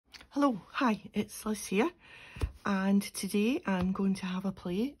Hello, hi, it's Liz here, and today I'm going to have a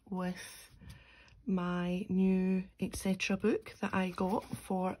play with my new etc. book that I got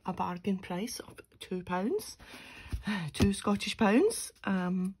for a bargain price of £2, £2 Scottish pounds.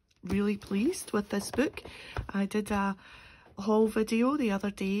 I'm really pleased with this book. I did a haul video the other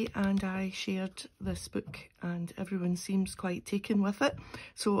day and I shared this book and everyone seems quite taken with it,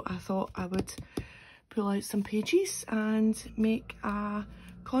 so I thought I would pull out some pages and make a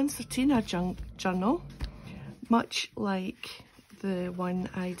Concertina journal, much like the one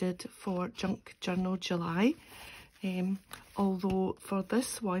I did for Junk Journal July, although for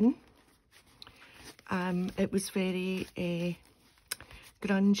this one it was very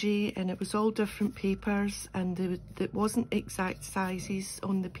grungy and it was all different papers and there wasn't exact sizes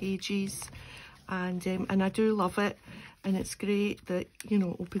on the pages, and I do love it, and it's great that, you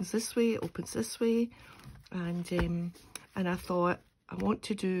know, opens this way, opens this way, and I thought I want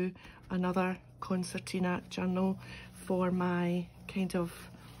to do another Concertina journal for my kind of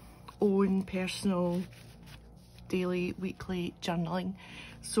own personal daily, weekly journaling.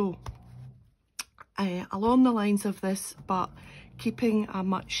 So along the lines of this, but keeping a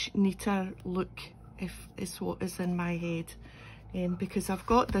much neater look is what is in my head, because I've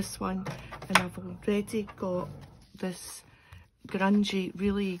got this one and I've already got this grungy,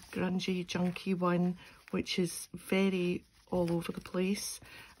 really grungy, junky one, which is very all over the place,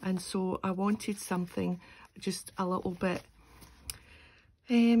 and so I wanted something just a little bit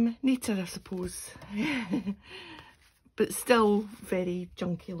neater, I suppose, but still very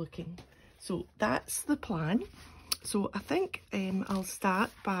junky looking. So that's the plan. So I think I'll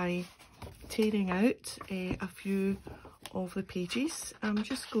start by tearing out a few of the pages. I'm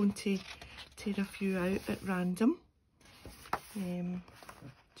just going to tear a few out at random,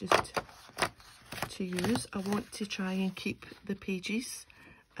 just to use. I want to try and keep the pages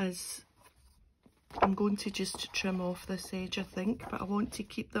as, I'm going to just trim off this edge I think, but I want to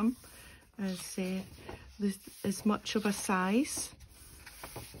keep them as much of a size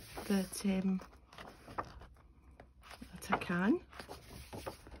that I can.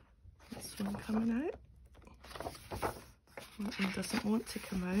 This one coming out, that one doesn't want to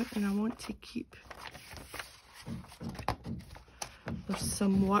come out, and I want to keep, there's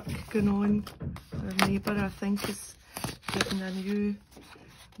some work going on. Our neighbour, I think, is getting a new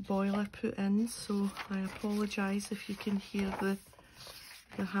boiler put in, so I apologise if you can hear the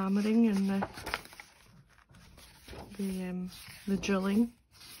hammering and the drilling.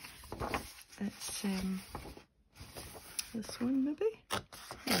 It's this one maybe.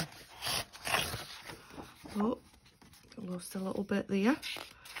 Yeah. Oh, lost a little bit there.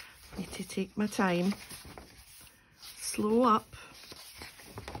 Need to take my time. Slow up.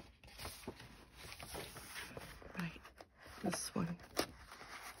 Right, this one.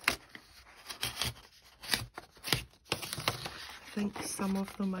 I think some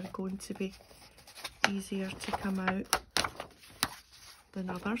of them are going to be easier to come out than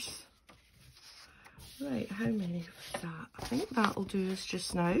others. Right, how many was that? I think that'll do us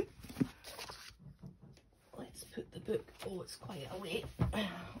just now. Let's put the book, oh it's quite a way,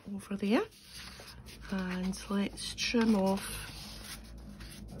 over there, and let's trim off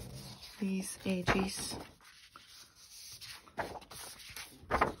these edges.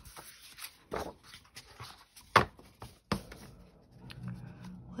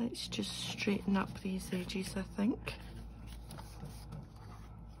 Let's just straighten up these edges, I think.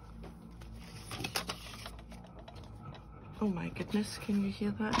 Oh my goodness, can you hear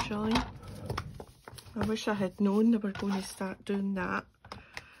that drilling? I wish I had known they were going to start doing that.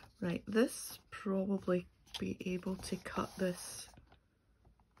 Right, this probably be able to cut this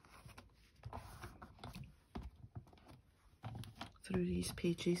through these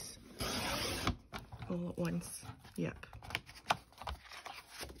pages all at once. Yep.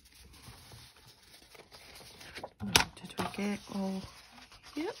 Did we get all?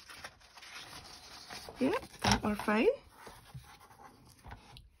 Yep. Yep, that we're fine.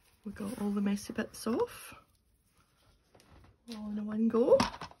 We got all the messy bits off, all in one go.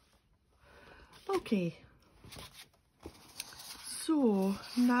 Okay, so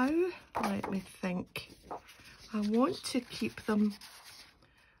now let me think. I want to keep them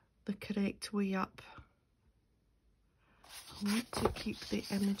the correct way up. I want to keep the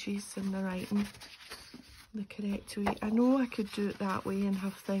images and the writing the correct way. I know I could do it that way and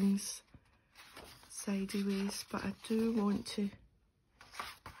have things sideways, but I do want to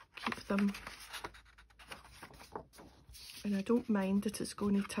keep them, and I don't mind that it's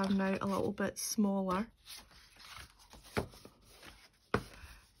going to turn out a little bit smaller.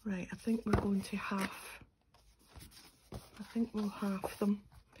 Right, I think we're going to half, I think we'll half them.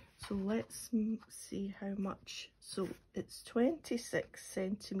 So let's see how much. So it's 26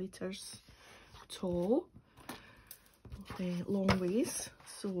 centimetres tall, long ways.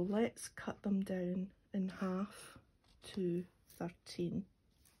 So let's cut them down in half to 13.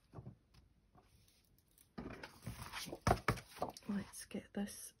 Let's get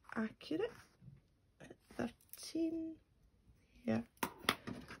this accurate at 13. Yeah,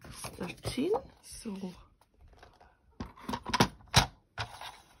 it's 13. So we'll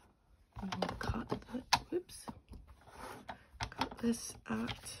cut this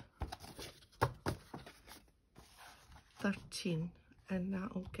at 13, and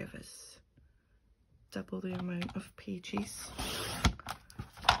that'll give us double the amount of pages.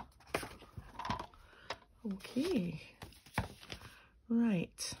 Okay,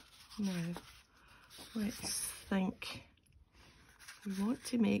 right, now let's think. We want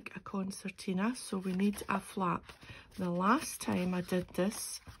to make a concertina, so we need a flap. The last time I did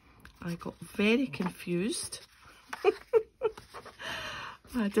this, I got very confused.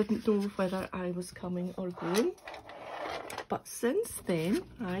 I didn't know whether I was coming or going. But since then,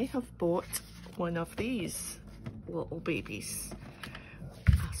 I have bought one of these little babies,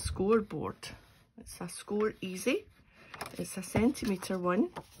 a scoreboard. It's a Score Easy. It's a centimetre one.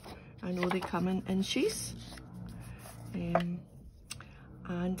 I know they come in inches. And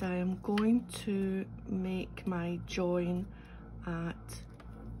I am going to make my join at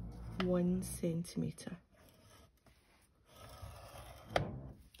 1 centimetre.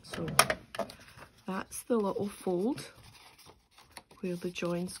 So that's the little fold where the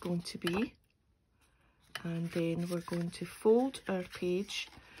join's going to be, and then we're going to fold our page.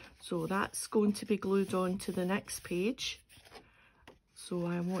 So that's going to be glued on to the next page. So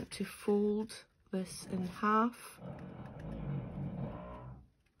I want to fold this in half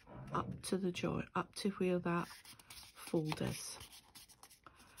up to the join, up to where that fold is.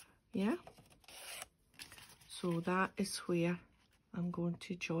 Yeah, so that is where I'm going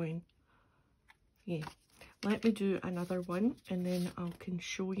to join. Yeah, let me do another one and then I can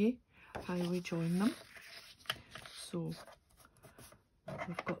show you how we join them. So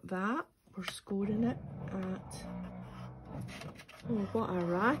we've got that, we're scoring it at, oh what a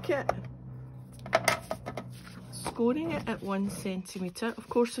racket, scoring it at 1 centimetre. Of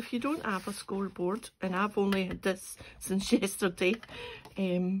course, if you don't have a scoreboard, and I've only had this since yesterday,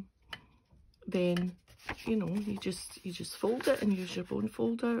 then you know, you just fold it and use your bone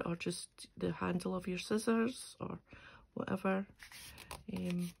folder or just the handle of your scissors or whatever.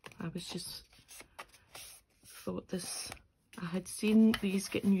 I was just thought this, I had seen these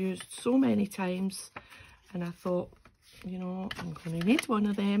getting used so many times, and I thought, you know, I'm going to need one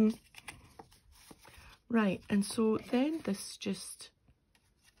of them. Right, and so then this just,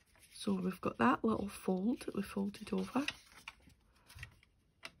 so we've got that little fold that we folded over,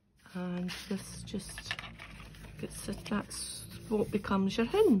 and this just gets it, that's what becomes your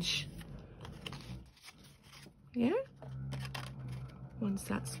hinge. Yeah, once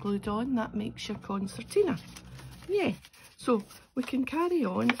that's glued on, that makes your concertina. Yeah, so we can carry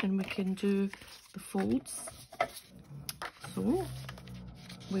on and we can do the folds. So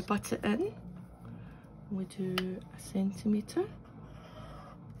we butt it in, we do 1 centimetre,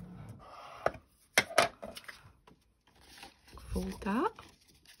 fold that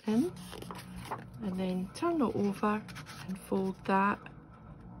in, and then turn it over and fold that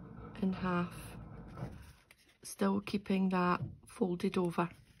in half, still keeping that folded over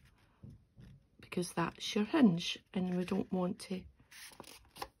because that's your hinge, and we don't want to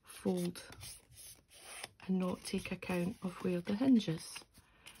fold and not take account of where the hinge is.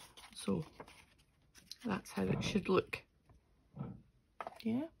 So that's how it should look.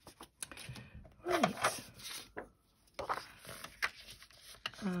 Yeah, right,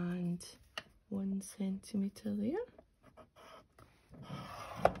 and 1 centimetre there.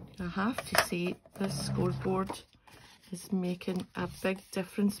 I have to say this scoreboard is making a big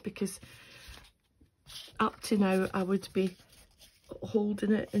difference, because up to now I would be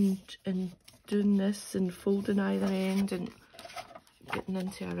holding it and doing this and folding either end and getting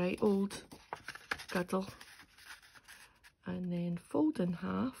into a right old girdle, and then fold in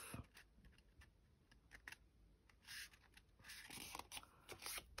half,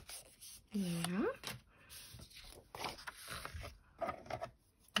 yeah.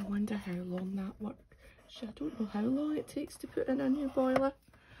 I wonder how long that works. I don't know how long it takes to put in a new boiler.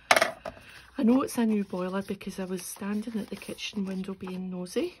 I know it's a new boiler because I was standing at the kitchen window being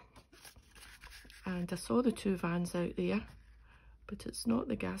nosy and I saw the 2 vans out there, but it's not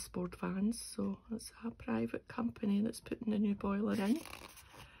the gas board vans, so it's a private company that's putting the new boiler in.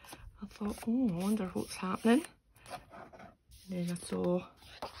 I thought, oh, I wonder what's happening. And then I saw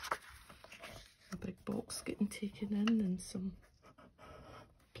box getting taken in and some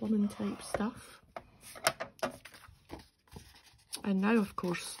plumbing type stuff. And now of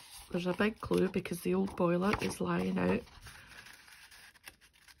course there's a big clue because the old boiler is lying out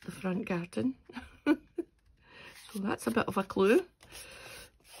the front garden. So that's a bit of a clue.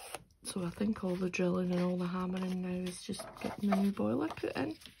 So I think all the drilling and all the hammering now is just getting the new boiler put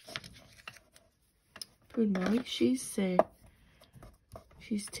in. Poor Millie, she's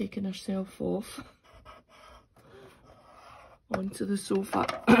taken herself off onto the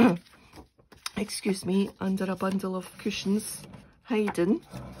sofa, excuse me, under a bundle of cushions, hiding.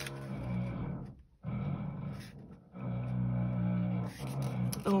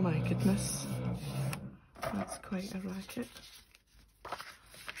 Oh my goodness, that's quite a racket.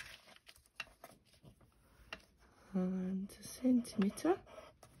 And a centimetre.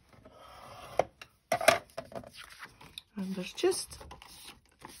 And there's just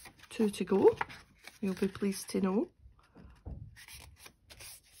 2 to go, you'll be pleased to know.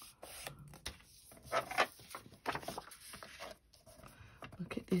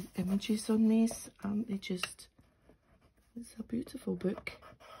 Look at the images on these, aren't they just, it's a beautiful book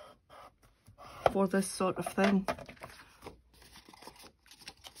for this sort of thing.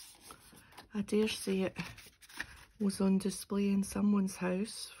 I dare say it was on display in someone's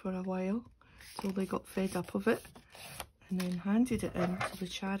house for a while till they got fed up of it and then handed it in to the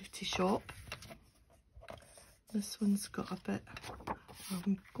charity shop. This one's got a bit,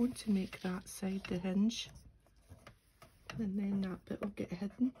 I'm going to make that side the hinge and then that bit will get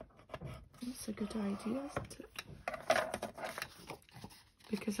hidden. That's a good idea, isn't it?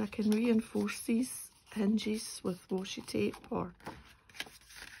 Because I can reinforce these hinges with washi tape or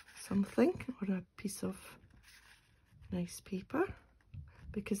something, or a piece of nice paper,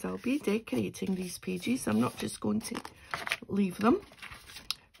 because I'll be decorating these pages. I'm not just going to leave them.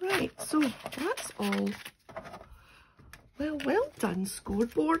 Right, so that's all. Well done,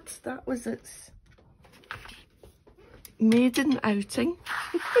 scoreboard. That was its maiden outing.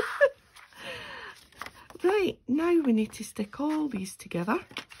 Right, now we need to stick all these together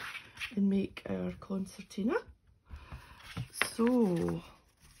and make our concertina. So,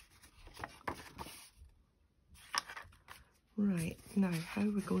 right, now how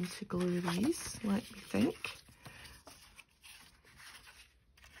are we going to glue these? Let me think.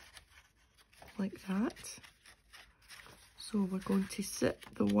 Like that. So we're going to sit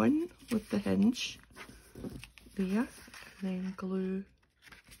the one with the hinge there and then glue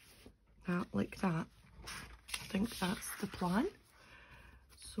that like that. I think that's the plan.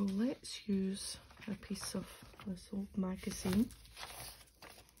 So let's use a piece of this old magazine,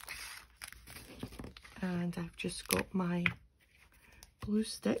 and I've just got my glue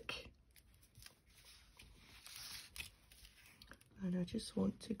stick, and I just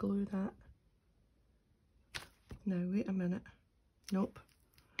want to glue that. Now wait a minute, nope,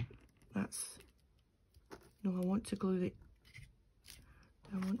 that's, no, I want to glue the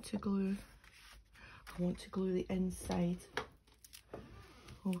inside.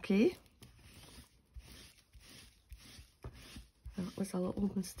 Okay, that was a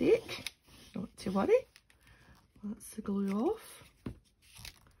little mistake, not to worry. That's the glue off.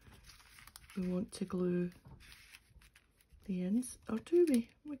 We want to glue the ends, or do we?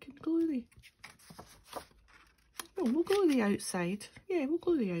 We can glue the, no, we'll glue the outside. Yeah, we'll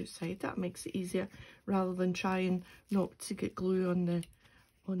glue the outside. That makes it easier rather than trying not to get glue on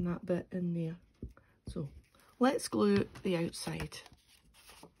that bit in there. So let's glue the outside,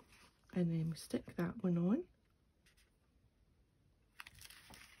 and then we stick that one on.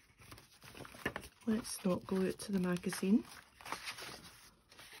 Let's not glue it to the magazine.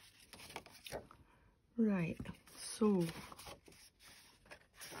 Right, so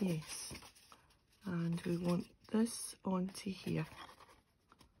yes, and we want this onto here,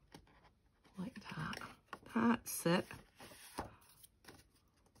 like that. That's it.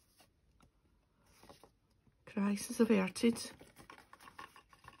 Crisis averted.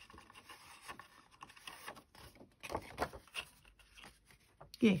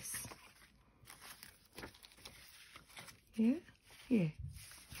 Yes. Yeah, yeah.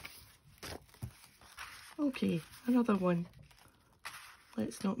 Okay, another one.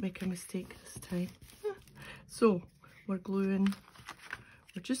 Let's not make a mistake this time. So, we're gluing,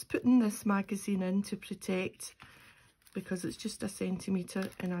 we're just putting this magazine in to protect, because it's just 1 centimetre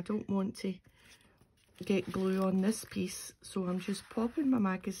and I don't want to get glue on this piece, so I'm just popping my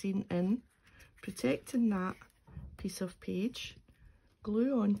magazine in, protecting that piece of page,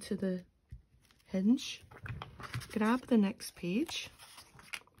 glue onto the hinge, grab the next page,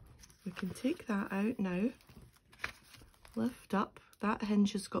 we can take that out now, lift up, that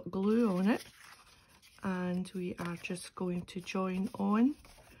hinge has got glue on it, and we are just going to join on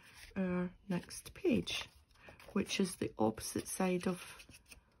our next page, which is the opposite side of,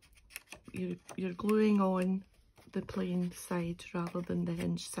 you're gluing on the plain side rather than the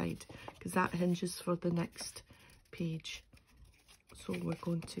hinge side, because that hinges for the next page. So we're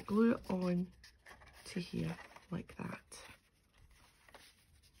going to glue it on to here like that.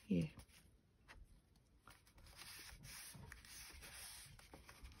 Yeah.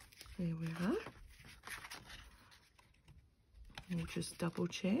 There we are. We'll just double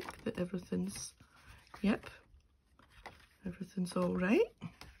check that everything's, yep, everything's all right.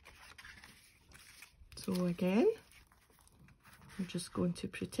 So again, I'm just going to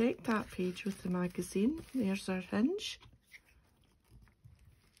protect that page with the magazine. There's our hinge.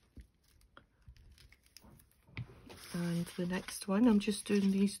 And the next one, I'm just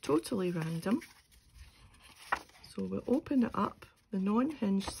doing these totally random. So we'll open it up, the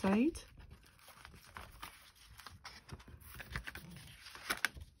non-hinge side.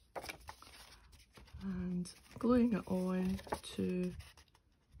 And gluing it on to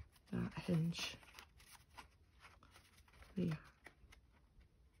that hinge. There.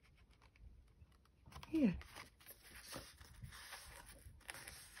 Here.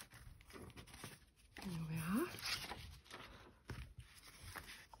 There we are.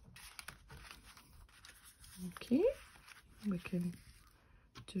 Okay, we can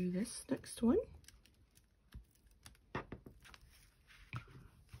do this next one.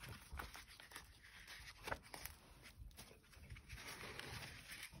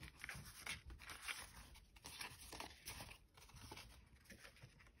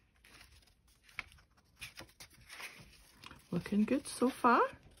 Looking good so far.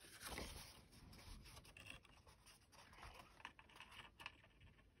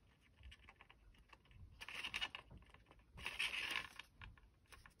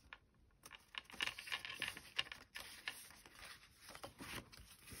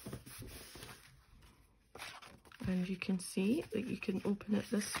 And you can see that you can open it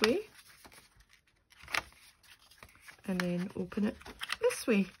this way and then open it this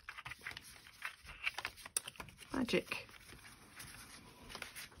way. Magic.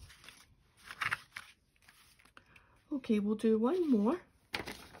 Okay, we'll do one more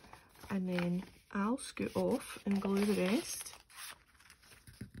and then I'll scoot off and glue the rest.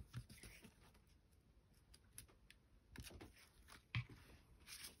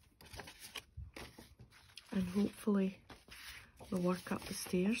 And hopefully the work up the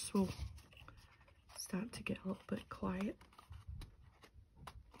stairs will start to get a little bit quiet.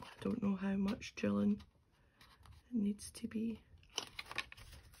 I don't know how much drilling it needs to be.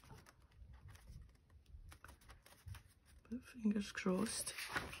 But fingers crossed.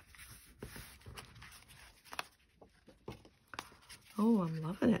 Oh, I'm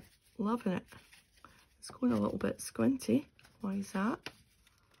loving it, loving it. It's going a little bit squinty. Why is that?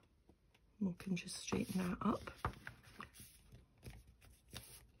 We can just straighten that up.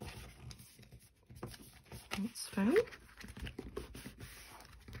 That's fine.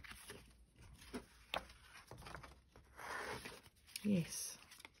 Yes.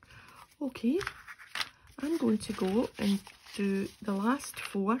 Okay, I'm going to go and do the last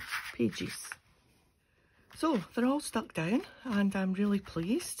 4 pages. So they're all stuck down and I'm really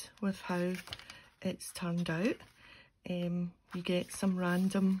pleased with how it's turned out. You get some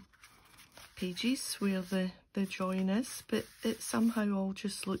random pages where the join is, but it somehow all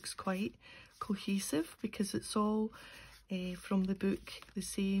just looks quite cohesive because it's all from the book, the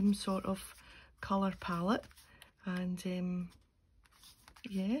same sort of colour palette. And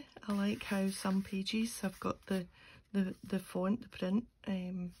yeah, I like how some pages have got the font, the print,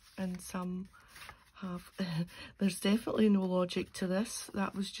 and some have there's definitely no logic to this.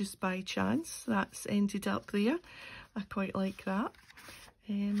 That was just by chance that's ended up there. I quite like that.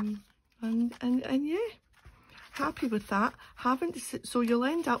 And yeah, happy with that. So you'll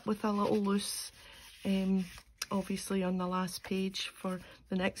end up with a little loose obviously on the last page for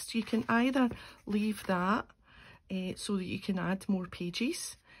the next. You can either leave that so that you can add more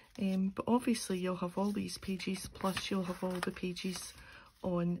pages, but obviously you'll have all these pages plus you'll have all the pages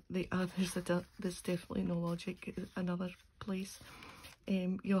on the others. There's definitely no logic another place.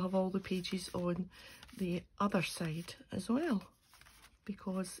 You'll have all the pages on the other side as well,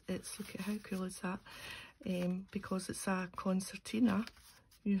 because it's, look at how cool is that, because it's a concertina,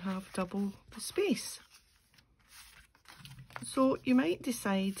 you have double the space. So you might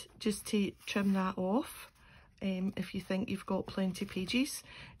decide just to trim that off. If you think you've got plenty of pages,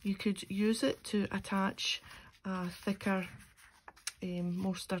 you could use it to attach a thicker,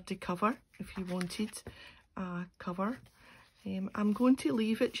 more sturdy cover if you wanted a cover. I'm going to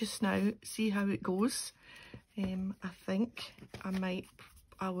leave it just now, see how it goes. I think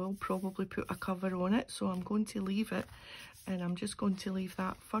I will probably put a cover on it, so I'm going to leave it, and I'm just going to leave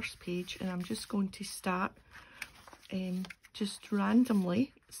that first page, and I'm just going to start just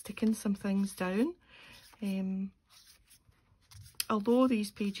randomly sticking some things down. Although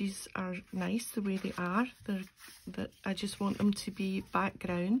these pages are nice the way they are, I just want them to be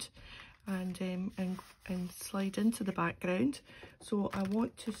background and slide into the background. So I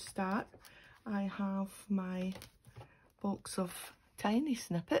want to start. I have my box of tiny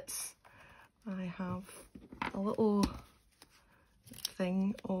snippets. I have a little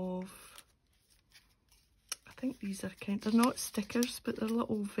thing of, I think these are they're not stickers, but they're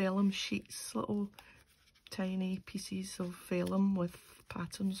little vellum sheets, little tiny pieces of vellum with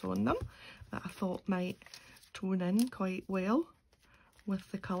patterns on them that I thought might tone in quite well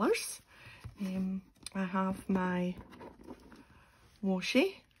with the colours. I have my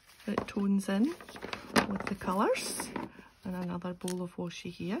washi that tones in with the colours, and another bowl of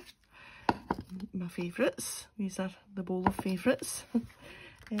washi here. My favourites, these are the bowl of favourites.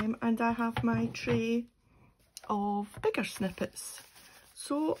 And I have my tray of bigger snippets.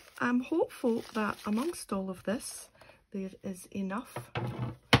 So I'm hopeful that amongst all of this there is enough.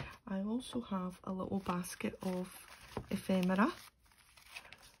 I also have a little basket of ephemera,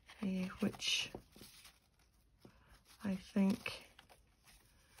 which I think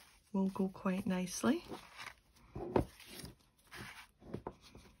will go quite nicely.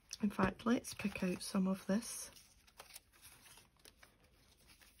 In fact, let's pick out some of this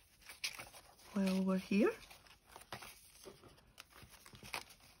while we're here.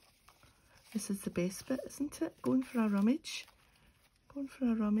 This is the best bit, isn't it? Going for a rummage. Going for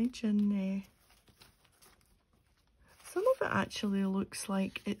a rummage, and some of it actually looks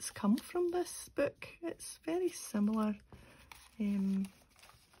like it's come from this book. It's very similar.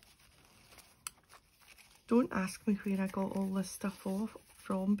 Don't ask me where I got all this stuff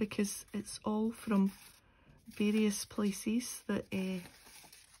from, because it's all from various places that and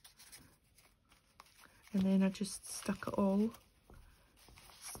then I just stuck it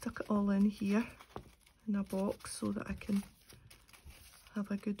all in here in a box so that I can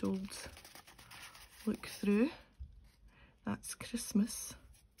have a good old look through. That's Christmas.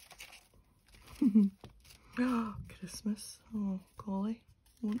 Oh, Christmas. Oh, golly,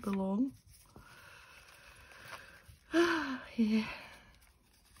 won't be long. Yeah,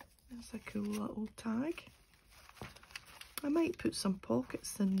 that's a cool little tag. I might put some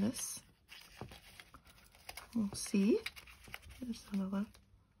pockets in this. We'll see. There's another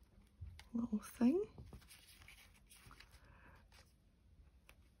little thing.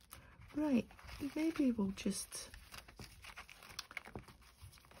 Right, maybe we'll just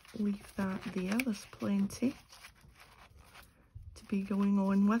leave that there. There's plenty to be going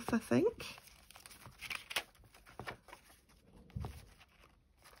on with, I think.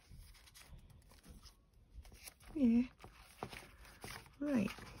 Yeah, right.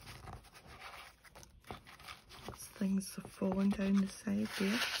 Those things are falling down the side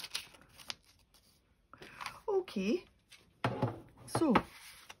there. Okay, so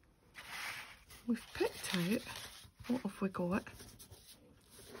we've picked out, what have we got?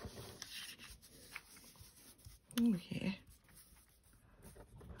 Oh yeah,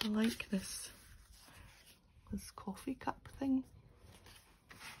 I like this coffee cup thing.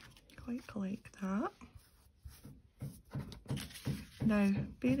 Quite like that. Now,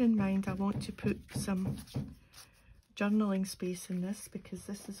 bear in mind I want to put some journaling space in this, because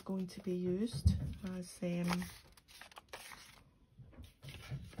this is going to be used as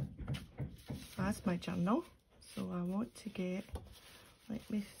my journal. So I want to get, let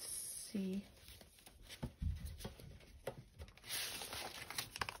me see,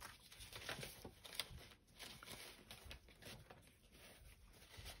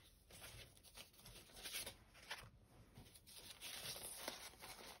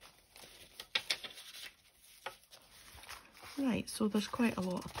 right, so there's quite a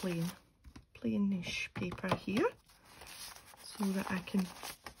lot of plainish paper here, so that I can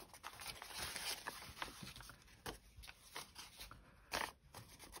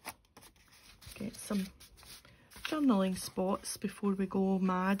get some journaling spots before we go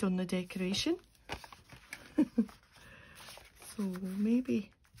mad on the decoration. So maybe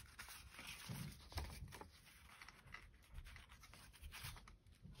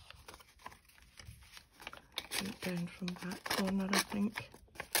down from that corner, I think.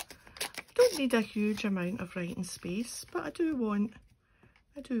 I don't need a huge amount of writing space, but I do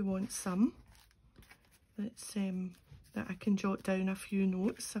want some that's that I can jot down a few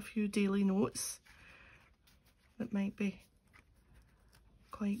notes, a few daily notes that might be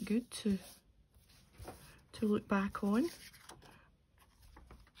quite good to look back on.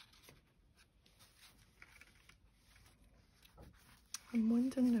 I'm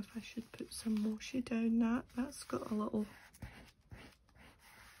wondering if I should put some washi down that. That's got a little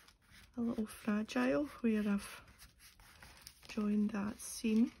fragile where I've joined that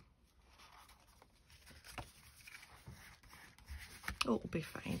seam. Oh, it'll be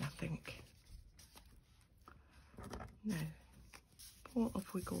fine, I think. Now, what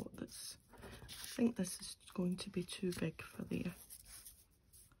have we got that's... I think this is going to be too big for there.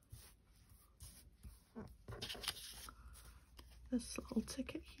 This little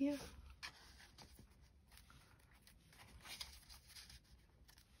ticket here.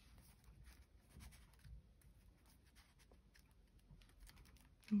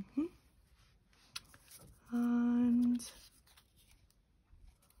 And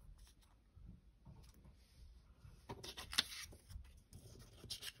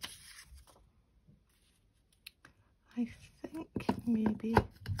I think maybe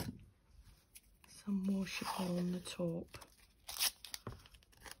some washi on the top.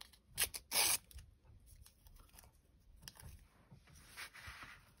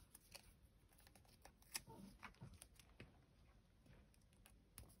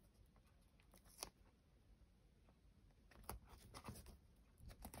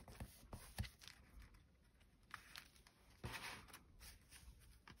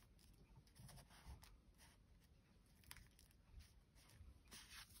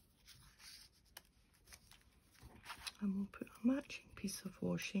 And we'll put a matching piece of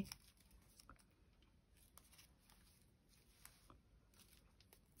washi.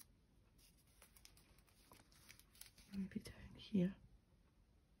 Maybe down here.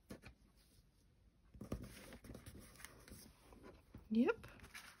 Yep.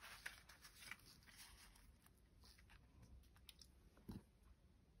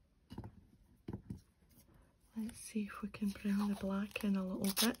 Let's see if we can bring the black in a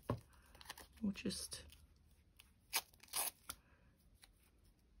little bit. We'll just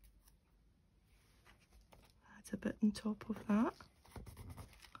add a bit on top of that.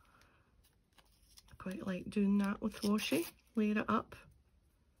 I quite like doing that with washi. Layer it up.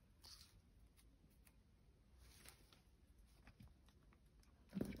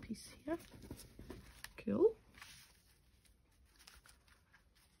 Another piece here. Cool.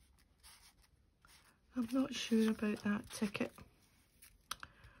 I'm not sure about that ticket.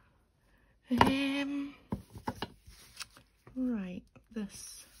 Right,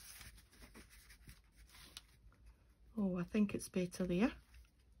 this. Oh, I think it's better there.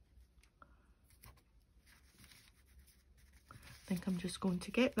 I think I'm just going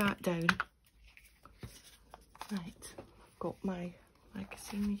to get that down. Right, I've got my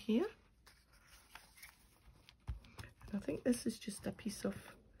magazine here. And I think this is just a piece of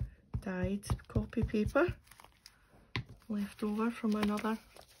dyed copy paper left over from another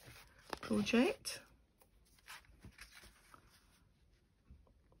project.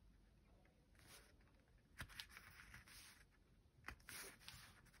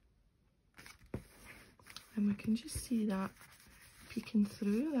 And we can just see that peeking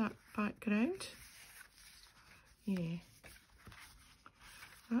through that background. Yeah,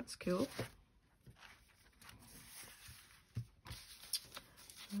 that's cool.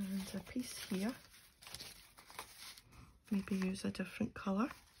 And a piece here. Maybe use a different colour.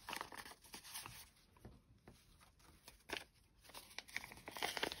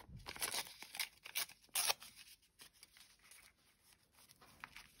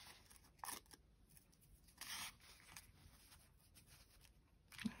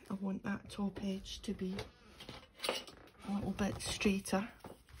 I want that top edge to be a little bit straighter.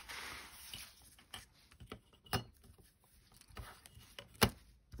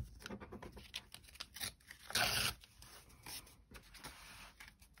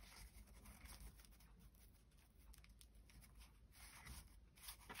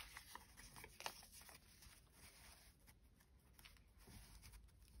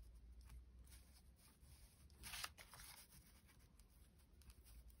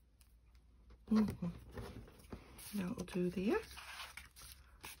 That'll do there.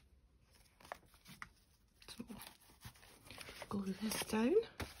 So glue this down.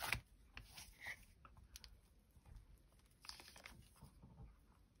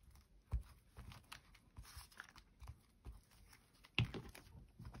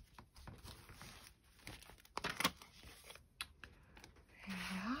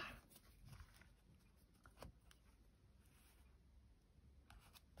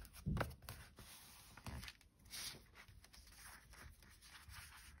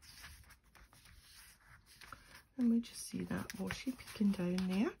 Let me just see that washi peeking down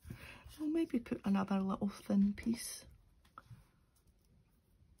there. I'll maybe put another little thin piece.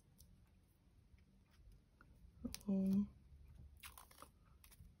 Oh.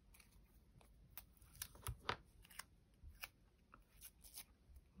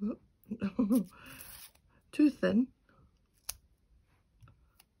 Whoop. Too thin.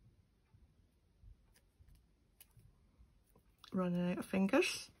 Running out of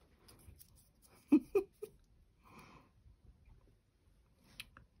fingers.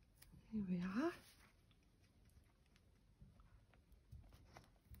 Here we are.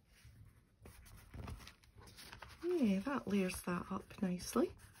 Yeah, that layers that up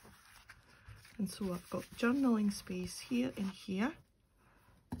nicely. And so I've got journaling space here and here.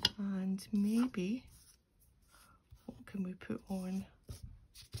 And maybe, what can we put on?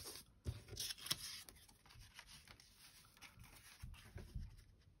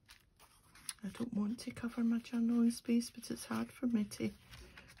 I don't want to cover my journaling space, but it's hard for me to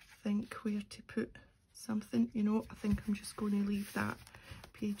think where to put something. You know, I think I'm just going to leave that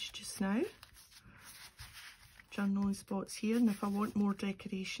page just now. Journaling spots here, and if I want more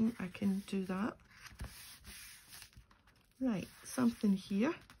decoration, I can do that. Right, something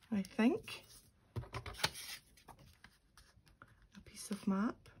here, I think. A piece of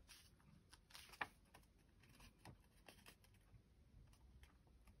map.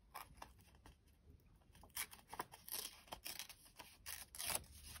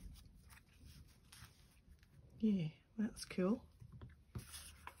 Yeah, that's cool.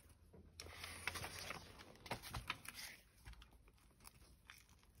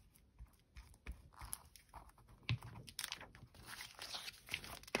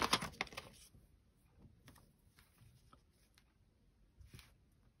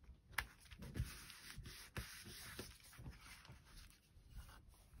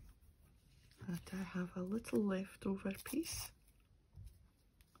 And I have a little leftover piece.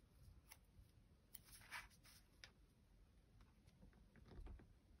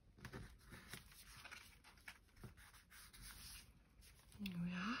 There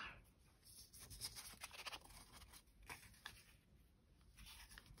we are.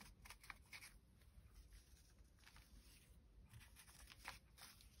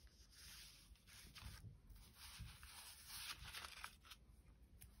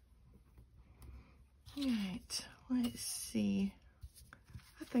 Right, let's see.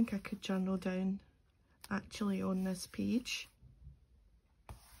 I think I could journal down actually on this page.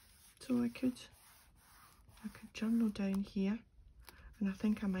 So I could journal down here, and I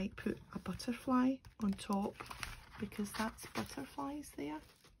think I might put a butterfly on top because that's butterflies there.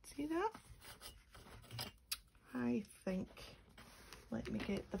 See that? I think, let me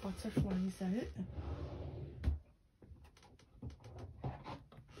get the butterflies out.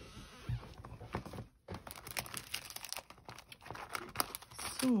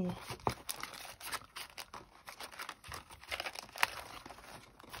 So,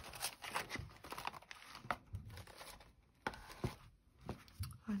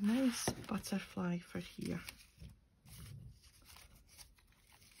 a nice butterfly for here.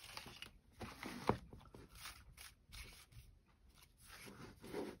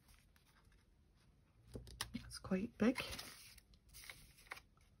 It's quite big.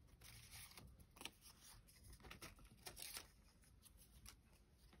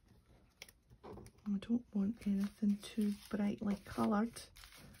 I don't want anything too brightly coloured.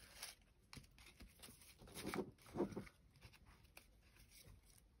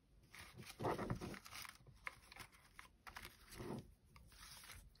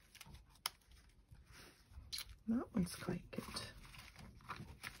 That one's quite good.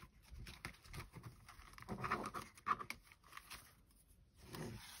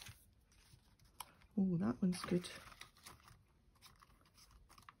 Oh, that one's good.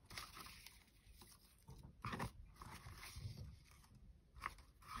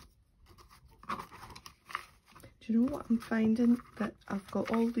 Do you know what I'm finding? That I've got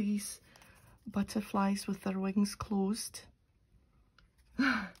all these butterflies with their wings closed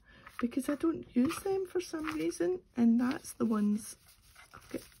because I don't use them for some reason, and that's the ones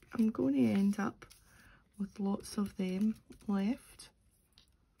I'm going to end up with lots of them left.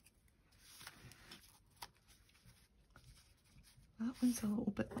 That one's a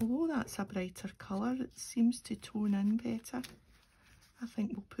little bit, although that's a brighter colour, it seems to tone in better. I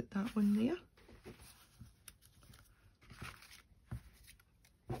think we'll put that one there.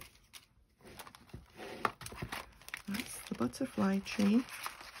 That's the butterfly tray.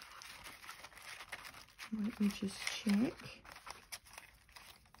 Let me just check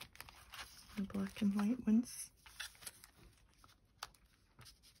the black and white ones.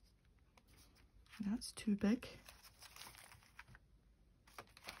 That's too big.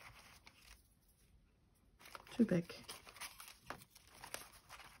 too big.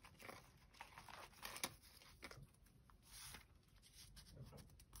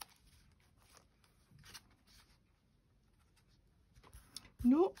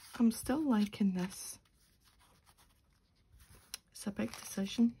 No, I'm still liking this. It's a big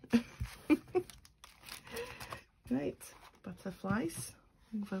decision. Right, butterflies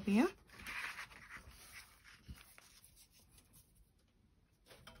over there.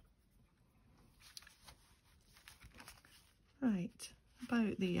 Right,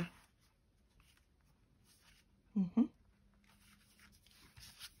 about there.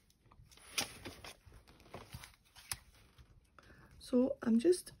 So I'm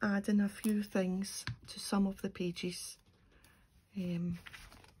just adding a few things to some of the pages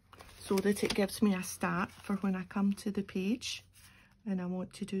so that it gives me a start for when I come to the page and I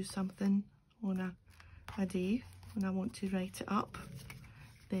want to do something on a day when I want to write it up.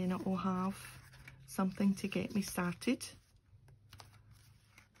 Then it will have something to get me started.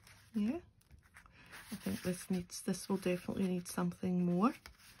 Yeah, I think this will definitely need something more,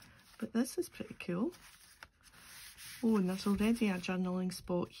 but this is pretty cool. Oh, and there's already a journaling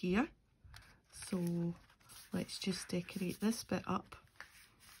spot here, so let's just decorate this bit up.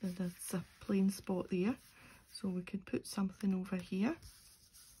 And there's a plain spot there, so we could put something over here.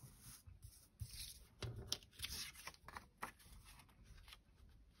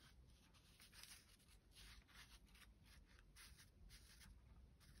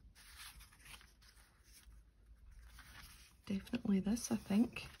 Definitely this, I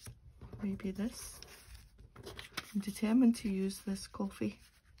think. Maybe this. I'm determined to use this coffee.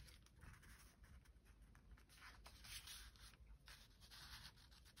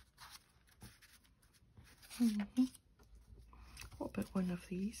 What about one of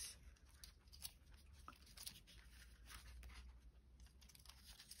these?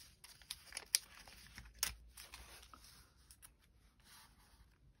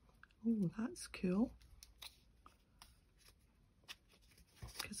 Oh, that's cool.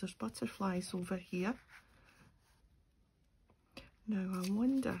 Because there's butterflies over here. Now I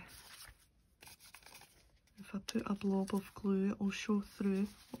wonder if I put a blob of glue, it will show through.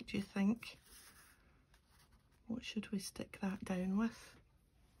 What do you think? What should we stick that down with?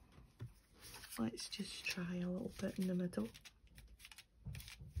 Let's just try a little bit in the middle,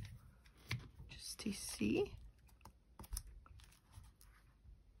 just to see.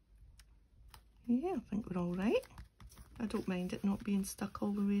 Yeah, I think we're all right. I don't mind it not being stuck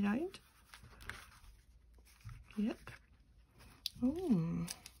all the way around. Yep. Oh,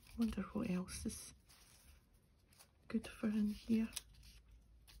 wonder what else is good for in here.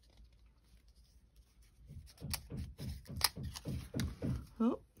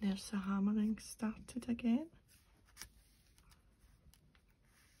 Oh, there's the hammering started again.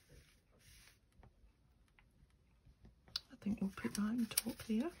 I think we'll put that on top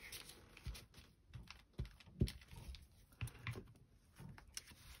there.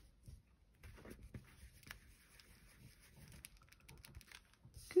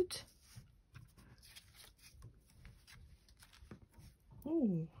 Good.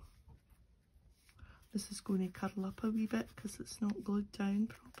 Oh, this is going to curl up a wee bit because it's not glued down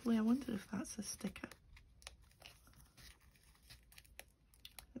properly. I wonder if that's a sticker.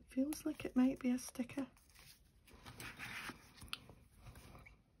 It feels like it might be a sticker.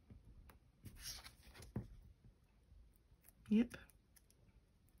 Yep.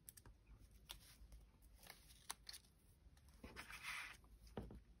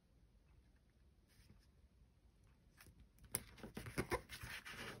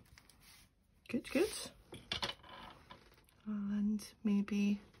 Good, good. And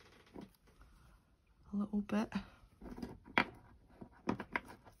maybe a little bit. What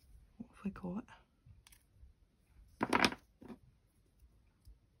have we got?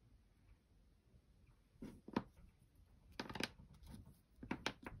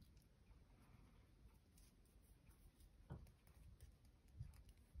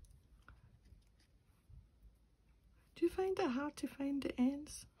 Do you find it hard to find the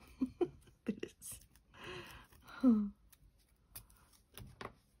ends? It is.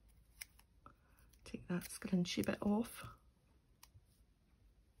 Take that scrunchy bit off.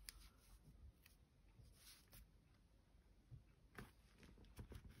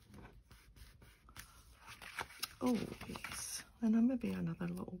 Oh yes, and then maybe another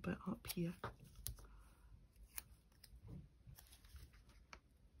little bit up here.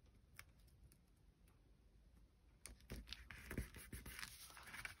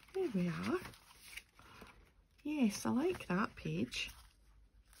 There we are. Yes, I like that page.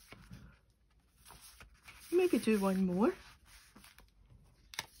 Maybe do one more.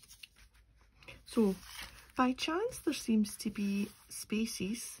 So by chance there seems to be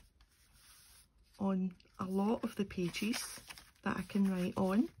spaces on a lot of the pages that I can write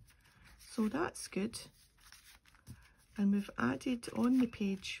on, so that's good. And we've added on the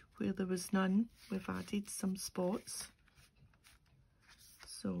page where there was none, we've added some spots.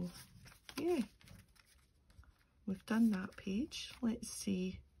 So yeah, we've done that page. Let's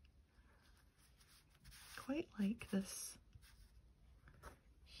see, quite like this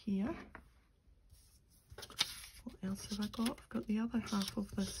here. What else have I got? I've got the other half of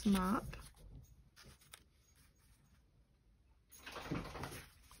this map.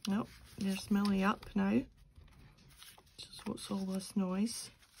 Nope, there's Millie up now. Just what's all this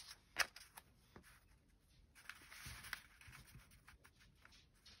noise?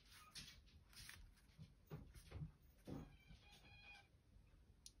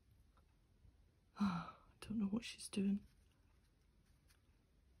 I don't know what she's doing.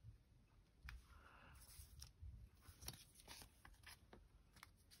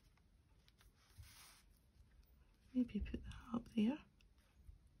 Maybe put that up there.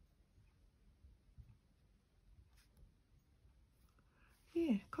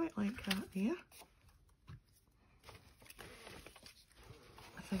 Yeah, quite like that there.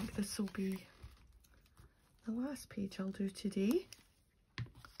 I think this will be the last page I'll do today.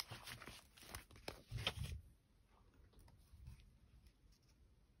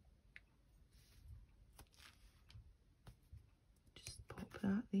 Just pop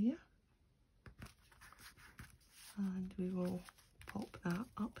that there. And we will pop that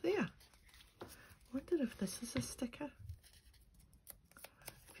up there. Wonder if this is a sticker.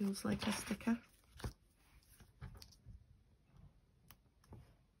 Feels like a sticker.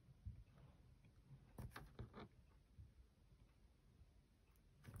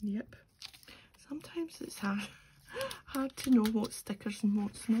 Yep. Sometimes it's hard to know what's stickers and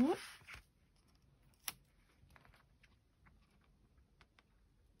what's not.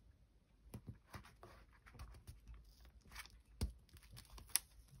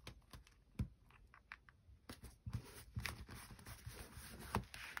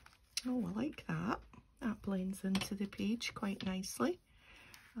 Oh, I like that. That blends into the page quite nicely.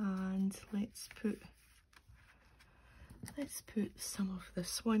 And let's put some of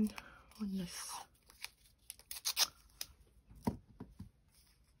this one on this.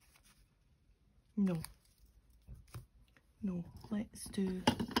 No, let's do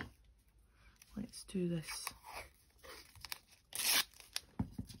this.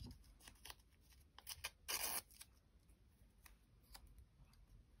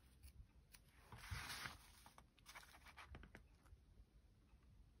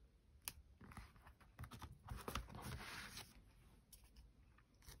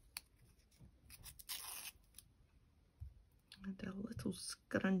 And a little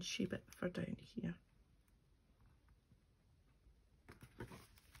scrunchy bit for down here.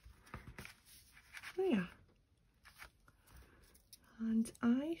 There. And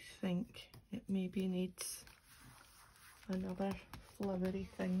I think it maybe needs another flowery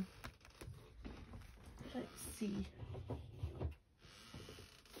thing. Let's see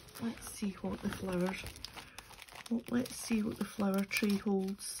what the flower, let's see what the flower tray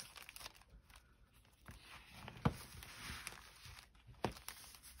holds.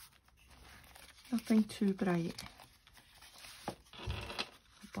 Nothing too bright.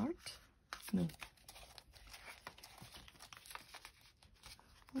 A bird? No.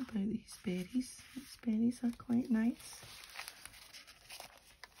 What about these berries? These berries are quite nice.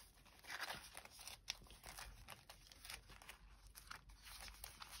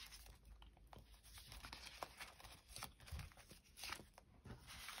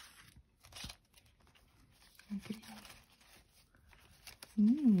 Okay.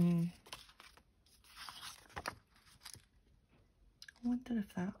 I wonder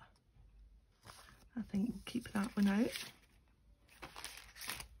if that, I think we'll keep that one out.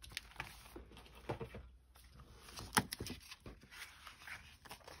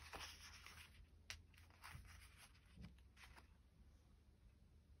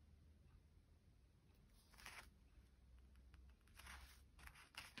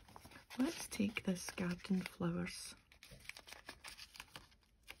 Let's take this garden flowers.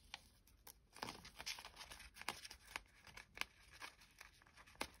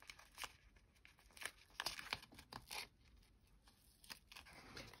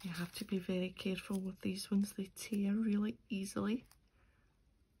 You have to be very careful with these ones, they tear really easily.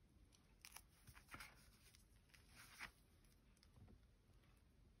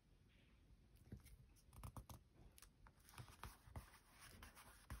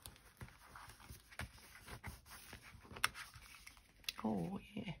 Oh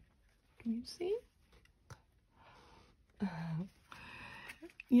yeah, can you see?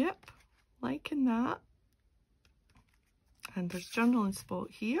 Yep, liking that. And there's journaling spot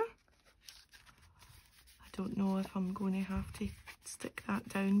here. I don't know if I'm going to have to stick that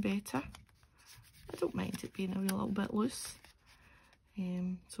down better. I don't mind it being a wee little bit loose.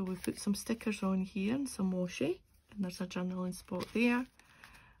 So we put some stickers on here and some washi, and there's a journaling spot there.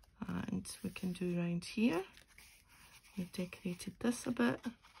 And we can do around here. We've decorated this a bit,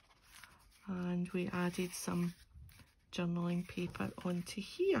 and we added some journaling paper onto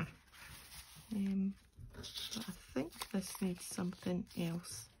here. But I think this needs something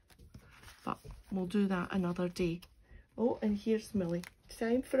else, but we'll do that another day. Oh, and here's Millie.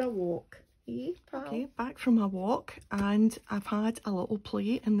 Time for a walk. Okay, back from a walk, and I've had a little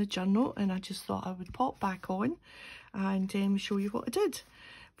play in the journal, and I just thought I would pop back on and show you what I did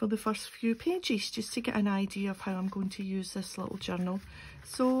for the first few pages, just to get an idea of how I'm going to use this little journal.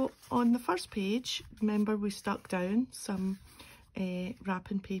 So on the first page, remember we stuck down some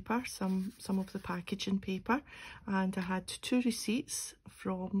wrapping paper, some of the packaging paper, and I had 2 receipts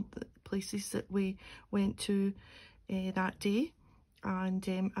from the places that we went to that day,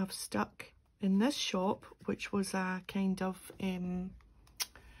 and I've stuck in this shop, which was a kind of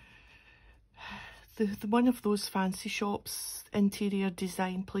the one of those fancy shops, interior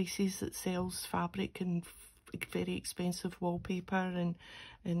design places that sells fabric and very expensive wallpaper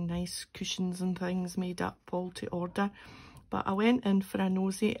and nice cushions and things made up all to order. But I went in for a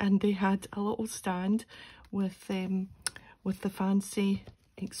nosy, and they had a little stand with the fancy,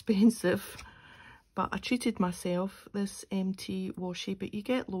 expensive, but I treated myself, this empty washi, but you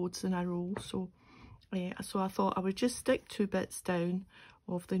get loads in a roll. So I thought I would just stick 2 bits down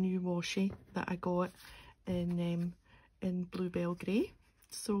of the new washi that I got in Bluebell Grey.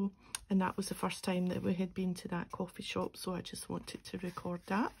 So, and that was the first time that we had been to that coffee shop, so I just wanted to record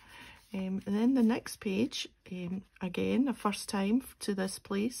that. And then the next page, again, the first time to this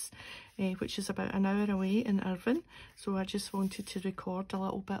place, which is about an hour away in Irvine. So I just wanted to record a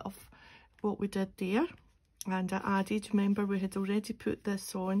little bit of what we did there. And I added, remember we had already put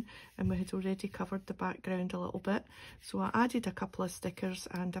this on and we had already covered the background a little bit. So I added a couple of stickers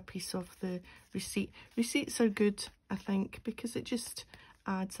and a piece of the receipt. Receipts are good, I think, because it just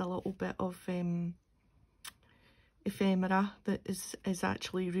adds a little bit of ephemera that is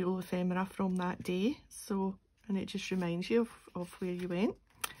actually real ephemera from that day. So, and it just reminds you of where you went.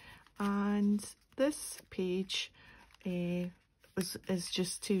 And this page is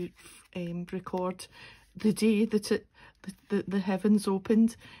just to record the day that the heavens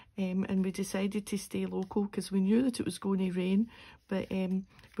opened, and we decided to stay local because we knew that it was going to rain, but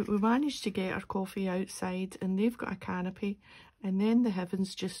we managed to get our coffee outside, and they've got a canopy, and then the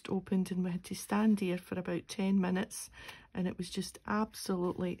heavens just opened and we had to stand there for about 10 minutes, and it was just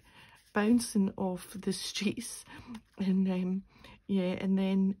absolutely bouncing off the streets, and yeah, and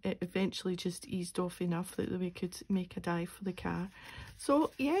then it eventually just eased off enough that we could make a dive for the car.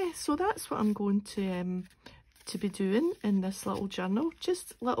 So yeah, so that's what I'm going to be doing in this little journal,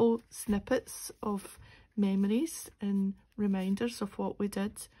 just little snippets of memories and reminders of what we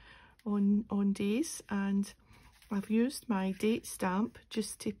did on days. And I've used my date stamp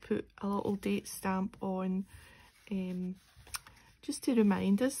just to put a little date stamp on, just to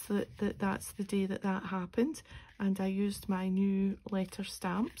remind us that that's the day that happened. And I used my new letter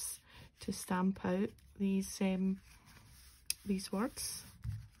stamps to stamp out these words.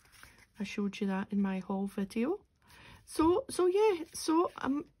 I showed you that in my haul video. So yeah, so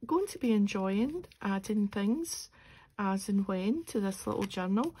I'm going to be enjoying adding things as and when to this little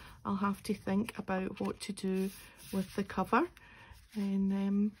journal. I'll have to think about what to do with the cover,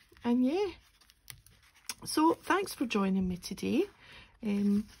 and yeah. So thanks for joining me today.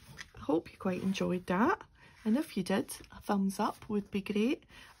 I hope you quite enjoyed that, and if you did, a thumbs up would be great,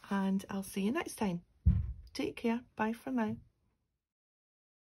 and I'll see you next time. Take care. Bye for now.